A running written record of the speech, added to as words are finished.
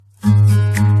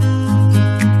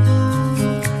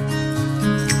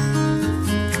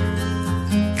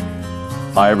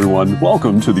Hi, everyone.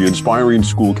 Welcome to the Inspiring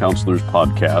School Counselors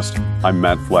Podcast. I'm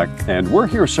Matt Fleck, and we're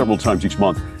here several times each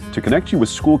month to connect you with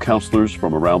school counselors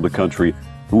from around the country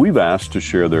who we've asked to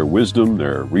share their wisdom,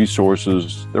 their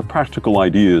resources, their practical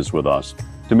ideas with us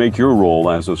to make your role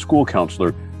as a school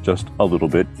counselor just a little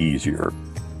bit easier.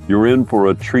 You're in for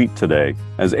a treat today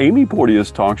as Amy Porteous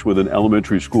talks with an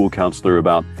elementary school counselor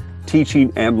about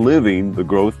teaching and living the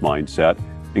growth mindset,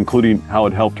 including how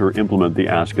it helped her implement the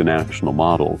Ask a National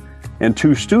model, and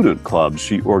 2 student clubs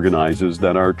she organizes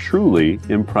that are truly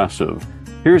impressive.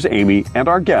 Here's Amy and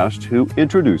our guest who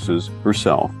introduces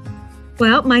herself.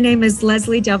 Well, my name is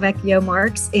Leslie Delvecchio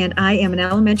Marks, and I am an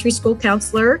elementary school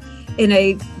counselor in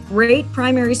a great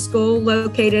primary school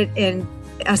located in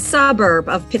a suburb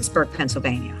of Pittsburgh,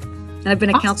 Pennsylvania. And I've been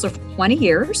a counselor for 20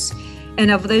 years. And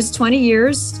of those 20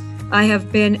 years, I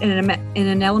have been in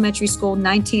an elementary school,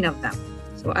 19 of them.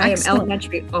 So I am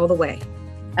elementary all the way.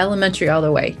 Elementary all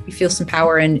the way. You feel some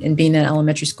power in being an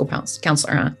elementary school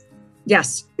counselor, huh?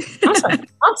 Yes.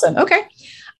 Awesome. Okay.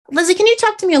 Leslie, can you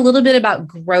talk to me a little bit about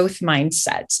growth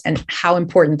mindsets and how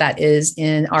important that is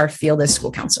in our field as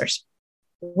school counselors?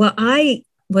 Well, I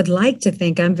would like to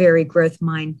think I'm very growth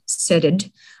mindseted.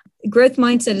 Growth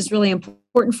mindset is really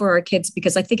important for our kids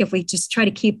because I think if we just try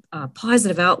to keep a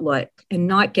positive outlook and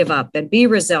not give up and be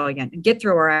resilient and get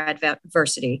through our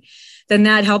adversity, then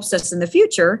that helps us in the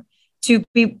future to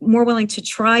be more willing to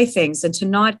try things and to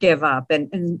not give up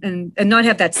and not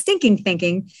have that stinking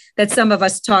thinking that some of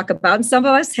us talk about and some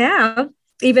of us have.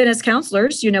 Even as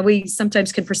counselors, we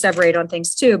sometimes can perseverate on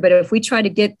things too. But if we try to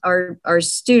get our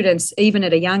students, even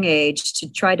at a young age,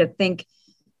 to try to think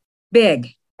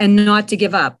big and not to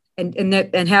give up and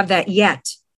have that yet,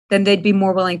 then they'd be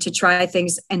more willing to try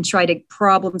things and try to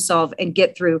problem solve and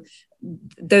get through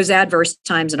those adverse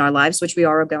times in our lives, which we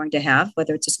are going to have,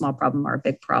 whether it's a small problem or a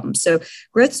big problem. So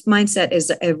growth mindset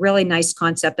is a really nice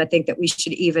concept. I think that we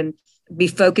should even be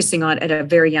focusing on at a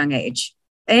very young age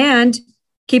and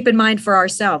keep in mind for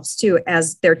ourselves too,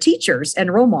 as their teachers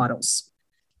and role models.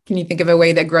 Can you think of a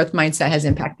way that growth mindset has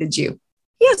impacted you?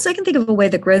 Yes, I can think of a way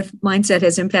that growth mindset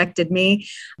has impacted me.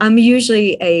 I'm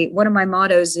usually one of my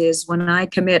mottos is when I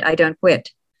commit, I don't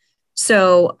quit.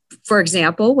 So for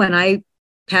example, when I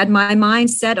had my mind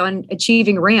set on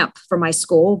achieving RAMP for my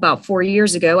school about 4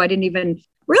 years ago, I didn't even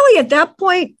really at that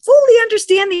point fully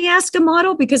understand the ASCA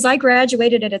model because I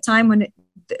graduated at a time when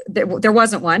there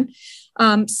wasn't one.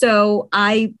 So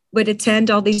I would attend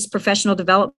all these professional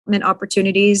development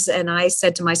opportunities. And I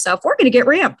said to myself, we're going to get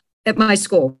RAMP at my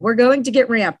school. We're going to get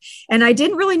RAMP. And I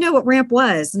didn't really know what RAMP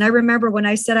was. And I remember when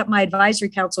I set up my advisory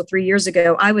council 3 years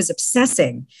ago, I was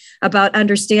obsessing about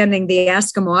understanding the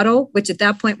ASCA model, which at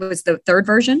that point was the 3rd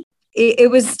version. It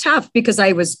was tough because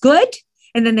I was good.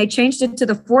 And then they changed it to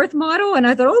the 4th model. And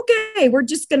I thought, okay, we're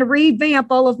just going to revamp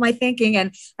all of my thinking.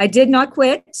 And I did not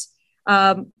quit.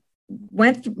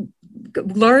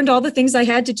 Learned all the things I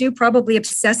had to do, probably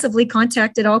obsessively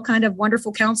contacted all kind of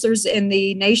wonderful counselors in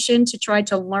the nation to try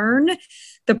to learn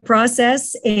the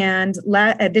process. And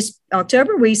this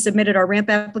October, we submitted our RAMP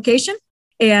application.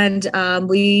 And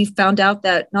we found out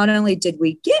that not only did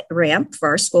we get RAMP for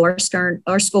our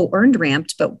school earned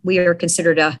RAMP, but we are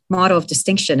considered a model of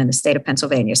distinction in the state of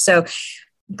Pennsylvania. So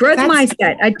growth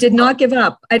mindset. I did not give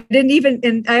up. I didn't even,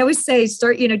 and I always say,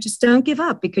 just don't give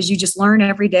up because you just learn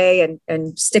every day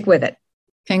and stick with it.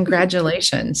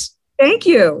 Congratulations. Thank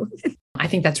you. I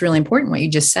think that's really important what you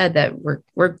just said, that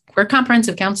we're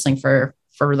comprehensive counseling for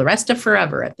the rest of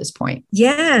forever at this point.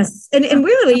 Yes. And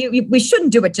really, we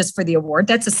shouldn't do it just for the award.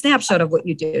 That's a snapshot of what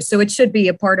you do. So it should be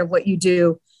a part of what you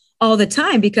do all the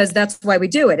time because that's why we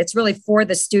do it. It's really for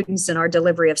the students in our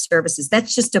delivery of services.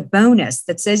 That's just a bonus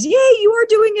that says, yay, you are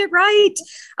doing it right.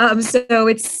 So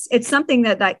it's something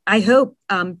that I hope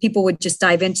people would just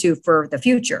dive into for the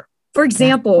future. For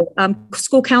example,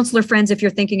 school counselor friends, if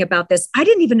you're thinking about this, I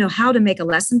didn't even know how to make a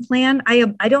lesson plan.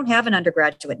 I don't have an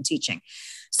undergraduate in teaching.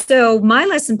 So my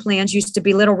lesson plans used to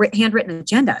be little handwritten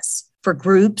agendas for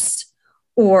groups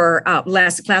or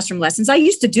classroom lessons. I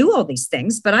used to do all these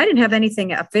things, but I didn't have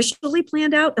anything officially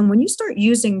planned out. And when you start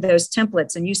using those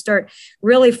templates and you start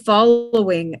really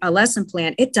following a lesson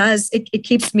plan, it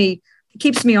keeps me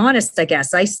honest, I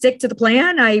guess. I stick to the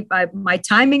plan. My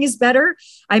timing is better.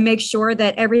 I make sure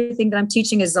that everything that I'm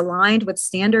teaching is aligned with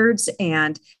standards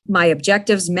and my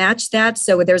objectives match that.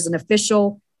 So there's an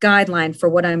official guideline for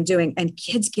what I'm doing, and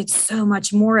kids get so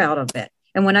much more out of it.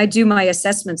 And when I do my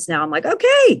assessments now, I'm like,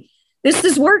 okay, this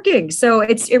is working. So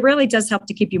it really does help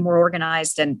to keep you more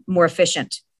organized and more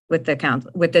efficient with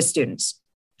the students.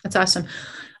 That's awesome.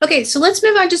 Okay, so let's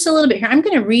move on just a little bit here. I'm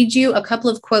going to read you a couple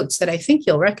of quotes that I think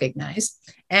you'll recognize,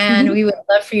 and we would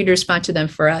love for you to respond to them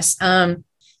for us.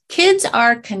 Kids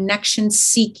are connection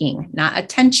seeking, not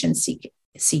attention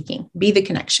seeking. Be the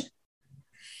connection.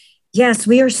 Yes,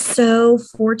 we are so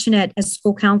fortunate as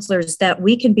school counselors that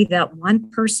we can be that one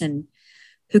person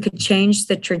who could change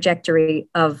the trajectory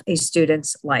of a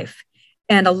student's life.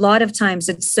 And a lot of times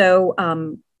it's so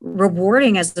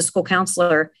rewarding as the school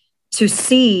counselor to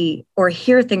see or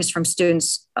hear things from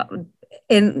students.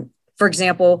 For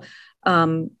example,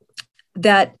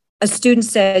 that a student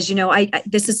says,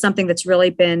 this is something that's really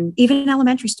been, even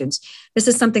elementary students, this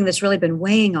is something that's really been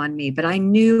weighing on me, but I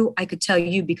knew I could tell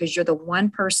you because you're the one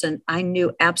person I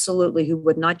knew absolutely who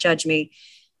would not judge me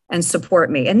and support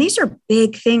me. And these are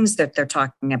big things that they're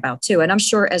talking about too. And I'm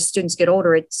sure as students get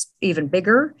older, it's even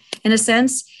bigger in a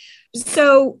sense.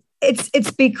 So it's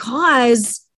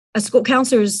because school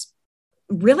counselors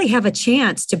really have a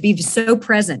chance to be so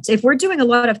present. If we're doing a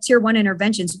lot of tier 1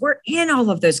 interventions, we're in all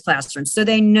of those classrooms. So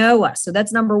they know us. So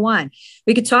that's number one.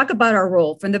 We could talk about our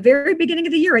role from the very beginning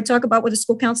of the year. I talk about what a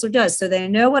school counselor does. So they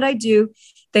know what I do.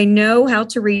 They know how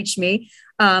to reach me.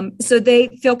 So they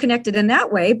feel connected in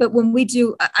that way. But when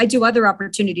I do other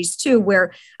opportunities too,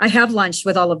 where I have lunch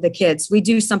with all of the kids. We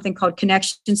do something called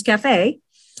Connections Cafe,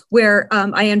 where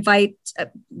I invite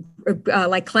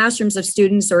like classrooms of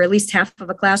students, or at least half of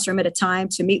a classroom at a time,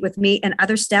 to meet with me and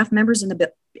other staff members in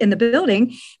the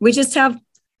building. We just have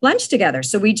lunch together.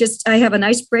 So I have an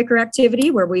icebreaker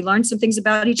activity where we learn some things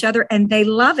about each other, and they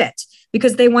love it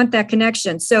because they want that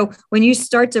connection. So when you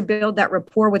start to build that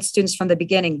rapport with students from the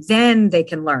beginning, then they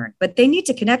can learn, but they need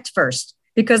to connect first,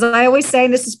 because I always say,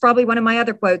 and this is probably one of my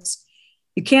other quotes,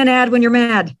 you can't add when you're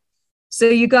mad. So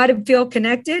you got to feel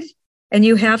connected and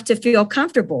you have to feel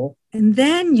comfortable, and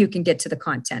then you can get to the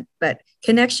content. But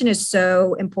connection is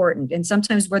so important. And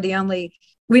sometimes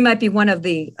we might be one of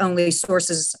the only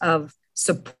sources of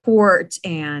support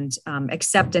and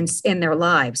acceptance in their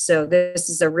lives. So this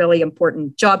is a really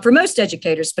important job for most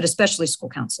educators, but especially school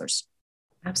counselors.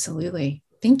 Absolutely.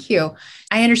 Thank you.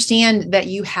 I understand that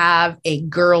you have a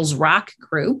girls rock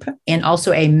group and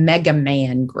also a Mega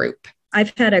Man group.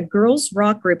 I've had a girls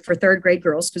rock group for third grade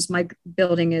girls, because my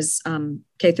building is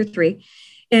K through 3.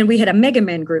 And we had a Mega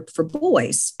Man group for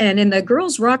boys. And in the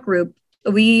girls rock group,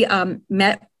 we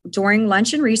met during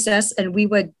lunch and recess, and we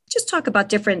would just talk about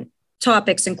different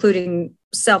topics, including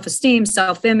self-esteem,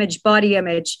 self-image, body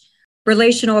image,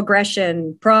 relational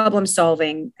aggression, problem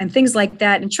solving, and things like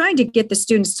that, and trying to get the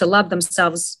students to love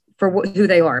themselves for who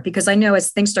they are. Because I know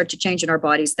as things start to change in our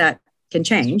bodies, that can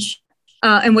change.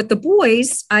 And with the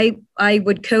boys, I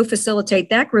would co-facilitate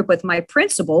that group with my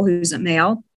principal, who's a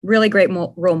male, really great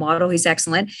role model. He's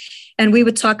excellent. And we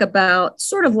would talk about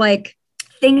sort of like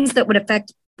things that would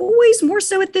affect boys more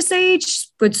so at this age,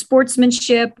 good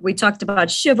sportsmanship. We talked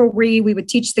about chivalry. We would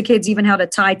teach the kids even how to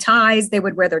tie ties. They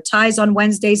would wear their ties on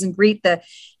Wednesdays and greet the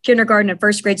kindergarten and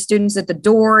first grade students at the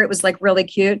door. It was like really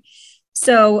cute.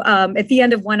 So at the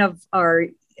end of one of our,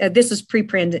 this was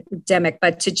pre-pandemic,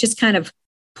 but to just kind of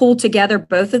pull together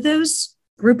both of those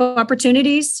group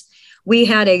opportunities, we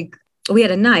had a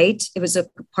night. It was a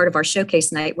part of our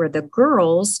showcase night where the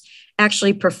girls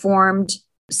actually performed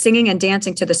singing and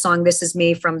dancing to the song "This Is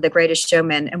Me" from The Greatest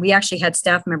Showman. And we actually had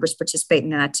staff members participate in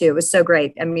that too. It was so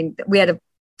great. I mean, we had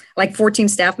like 14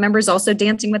 staff members also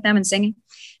dancing with them and singing.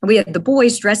 And we had the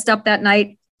boys dressed up that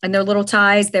night in their little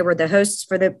ties. They were the hosts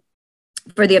for the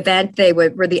event. They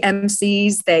were the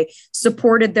MCs. They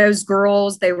supported those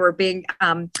girls. They were being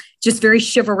just very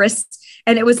chivalrous.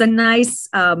 And it was a nice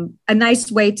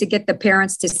way to get the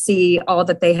parents to see all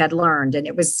that they had learned.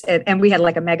 And we had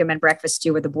like a Mega Man breakfast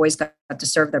too, where the boys got to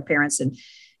serve their parents and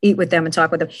eat with them and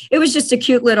talk with them. It was just a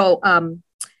cute little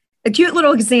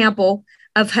example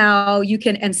of how you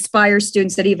can inspire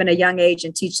students at even a young age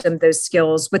and teach them those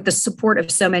skills with the support of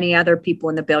so many other people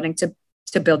in the building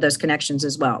to build those connections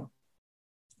as well.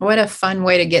 What a fun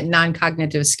way to get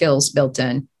non-cognitive skills built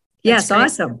in. Yes,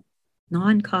 awesome.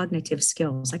 Non-cognitive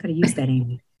skills. I got to use that,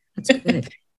 Amy. That's good.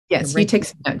 Yes, you take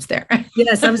some notes there.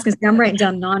 Yes, I'm writing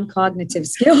down non-cognitive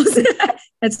skills.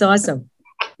 That's awesome.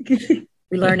 We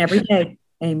learn every day,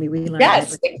 Amy. We learn.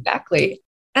 Yes, exactly.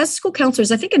 As school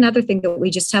counselors, I think another thing that we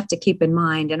just have to keep in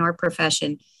mind in our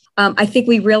profession, I think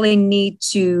we really need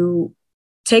to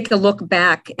take a look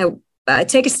back,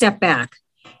 take a step back,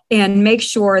 and make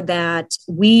sure that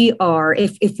we are,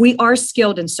 if we are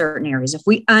skilled in certain areas, if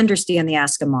we understand the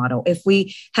ASCA model, if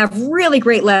we have really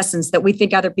great lessons that we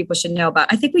think other people should know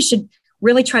about, I think we should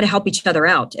really try to help each other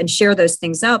out and share those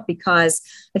things out, because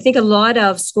I think a lot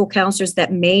of school counselors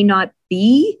that may not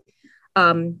be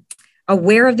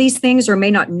aware of these things, or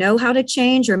may not know how to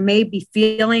change, or may be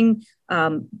feeling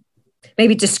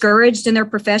maybe discouraged in their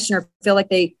profession, or feel like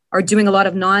they are doing a lot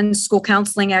of non-school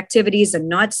counseling activities and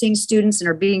not seeing students and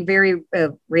are being very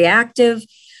reactive.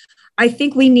 I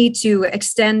think we need to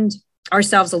extend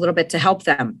ourselves a little bit to help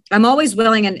them. I'm always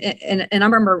willing, and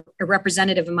I'm a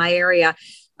representative in my area,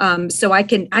 so I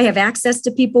have access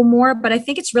to people more, but I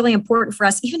think it's really important for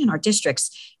us, even in our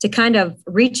districts, to kind of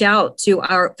reach out to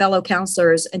our fellow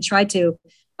counselors and try to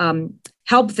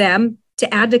help them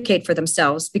to advocate for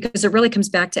themselves, because it really comes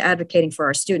back to advocating for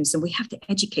our students. And we have to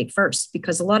educate first,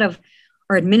 because a lot of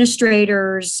our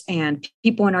administrators and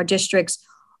people in our districts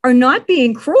are not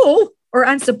being cruel or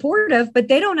unsupportive, but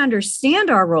they don't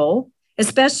understand our role,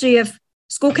 especially if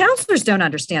school counselors don't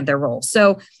understand their role.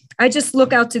 So I just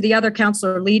look out to the other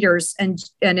counselor leaders and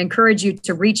encourage you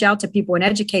to reach out to people and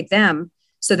educate them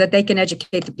so that they can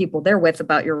educate the people they're with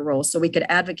about your role, so we could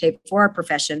advocate for our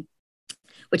profession,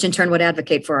 which in turn would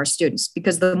advocate for our students.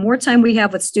 Because the more time we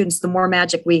have with students, the more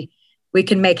magic we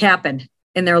can make happen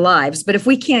in their lives. But if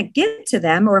we can't get to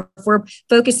them, or if we're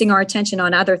focusing our attention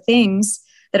on other things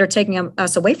that are taking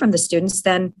us away from the students,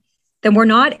 then we're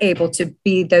not able to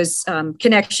be those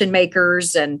connection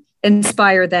makers and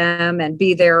inspire them and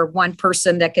be their one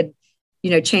person that could,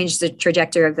 change the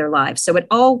trajectory of their lives. So it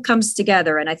all comes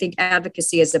together. And I think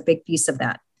advocacy is a big piece of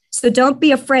that. So don't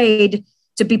be afraid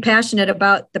to be passionate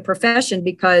about the profession,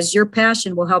 because your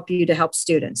passion will help you to help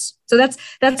students. So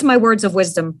that's my words of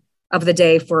wisdom of the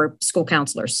day for school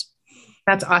counselors.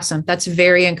 That's awesome. That's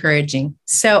very encouraging.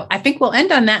 So I think we'll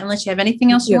end on that, unless you have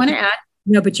anything else you want to add.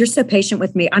 No, but you're so patient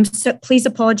with me. Please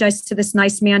apologize to this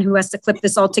nice man who has to clip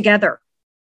this all together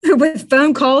with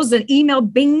phone calls and email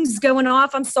bings going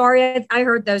off. I'm sorry. I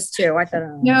heard those too. I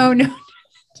thought, No,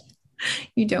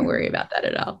 you don't worry about that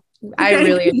at all. I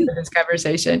really enjoyed this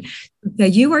conversation. Yeah,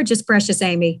 you are just precious,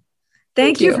 Amy.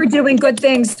 Thank you for doing good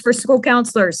things for school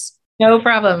counselors. No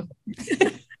problem.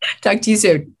 Talk to you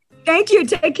soon. Thank you.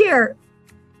 Take care.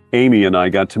 Amy and I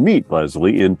got to meet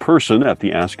Leslie in person at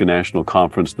the ASCA National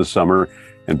Conference this summer,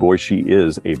 and boy, she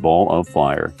is a ball of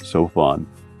fire. So fun.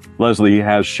 Leslie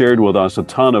has shared with us a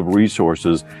ton of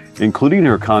resources, including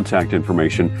her contact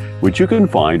information, which you can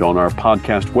find on our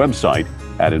podcast website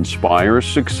at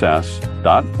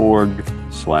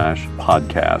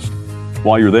inspiresuccess.org/podcast.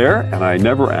 While you're there, and I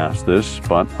never asked this,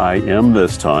 but I am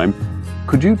this time,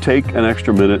 could you take an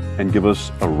extra minute and give us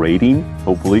a rating,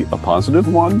 hopefully a positive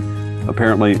one?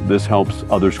 Apparently, this helps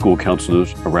other school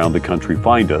counselors around the country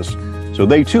find us, so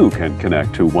they too can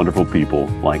connect to wonderful people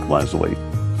like Leslie.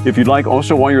 If you'd like,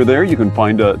 also while you're there, you can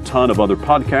find a ton of other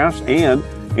podcasts and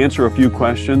answer a few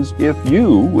questions if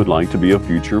you would like to be a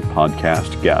future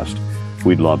podcast guest.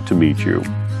 We'd love to meet you.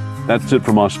 That's it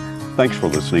from us. Thanks for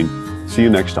listening. See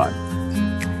you next time.